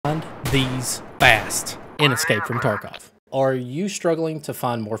these fast in Escape from Tarkov. Are you struggling to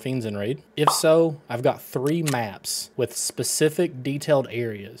find morphines in Raid? If so, I've got 3 maps with specific detailed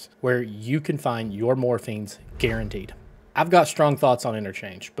areas where you can find your morphines guaranteed. I've got strong thoughts on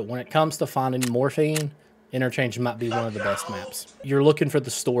Interchange, but when it comes to finding morphine, Interchange might be one of the best maps. You're looking for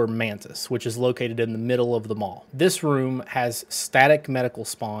the store Mantis, which is located in the middle of the mall. This room has static medical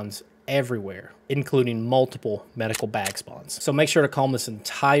spawns everywhere, including multiple medical bag spawns. So make sure to comb this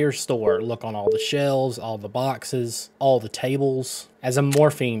entire store, look on all the shelves, all the boxes, all the tables, as a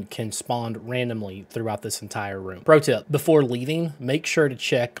morphine can spawn randomly throughout this entire room. Pro tip, before leaving, make sure to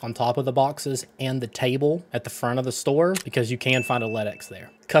check on top of the boxes and the table at the front of the store because you can find a LEDX there.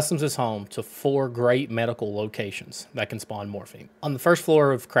 Customs is home to 4 great medical locations that can spawn morphine. On the first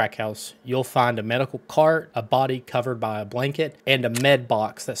floor of Crack House, you'll find a medical cart, a body covered by a blanket, and a med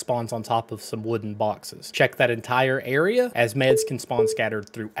box that spawns on top of some wooden boxes. Check that entire area as meds can spawn scattered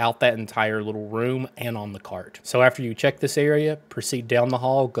throughout that entire little room and on the cart. So after you check this area, proceed down the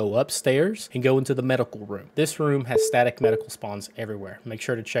hall, go upstairs, and go into the medical room. This room has static medical spawns everywhere. Make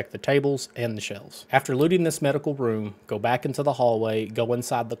sure to check the tables and the shelves. After looting this medical room, go back into the hallway, go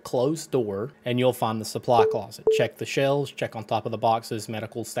inside the closed door, and you'll find the supply closet. Check the shelves, check on top of the boxes,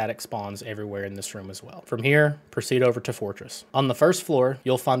 medical static spawns everywhere in this room as well. From here, proceed over to Fortress. On the first floor,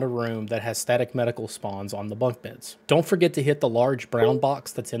 you'll find a room that has static medical spawns on the bunk beds. Don't forget to hit the large brown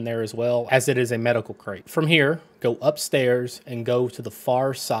box that's in there as well, as it is a medical crate. From here, go upstairs and go to the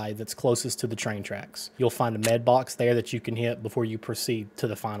far side that's closest to the train tracks. You'll find a med box there that you can hit before you proceed to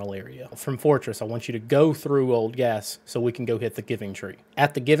the final area. From Fortress, I want you to go through Old Gas so we can go hit the Giving Tree.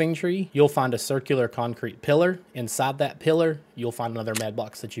 At the Giving Tree, you'll find a circular concrete pillar. Inside that pillar, you'll find another med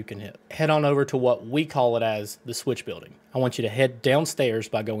box that you can hit. Head on over to what we call it as the Switch Building. I want you to head downstairs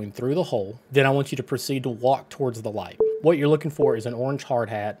by going through the hole. Then I want you to proceed to walk towards the light. What you're looking for is an orange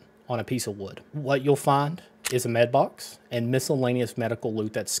hard hat on a piece of wood. What you'll find is a med box and miscellaneous medical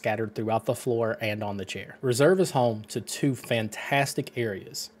loot that's scattered throughout the floor and on the chair. Reserve is home to 2 fantastic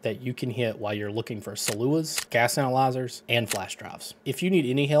areas that you can hit while you're looking for Saluas, gas analyzers, and flash drives. If you need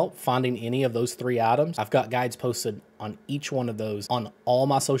any help finding any of those 3 items, I've got guides posted on each one of those on all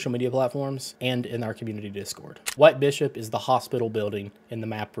my social media platforms and in our community Discord. White Bishop is the hospital building in the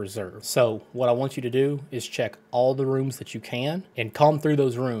map Reserve. So what I want you to do is check all the rooms that you can and comb through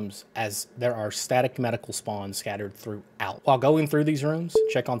those rooms as there are static medical spawns scattered throughout. While going through these rooms,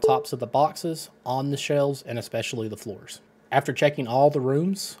 check on tops of the boxes, on the shelves, and especially the floors. After checking all the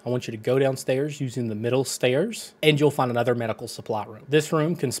rooms, I want you to go downstairs using the middle stairs, and you'll find another medical supply room. This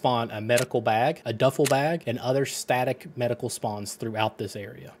room can spawn a medical bag, a duffel bag, and other static medical spawns throughout this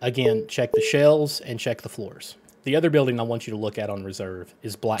area. Again, check the shelves and check the floors. The other building I want you to look at on Reserve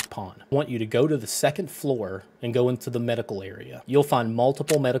is Black Pond. I want you to go to the 2nd floor and go into the medical area. You'll find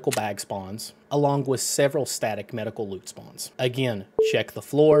multiple medical bag spawns, along with several static medical loot spawns. Again, check the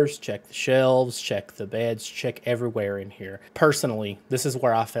floors, check the shelves, check the beds, check everywhere in here. Personally, this is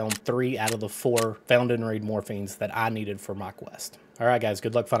where I found 3 out of the 4 found in Raid morphines that I needed for my quest. All right, guys,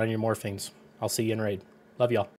 good luck finding your morphines. I'll see you in Raid. Love y'all.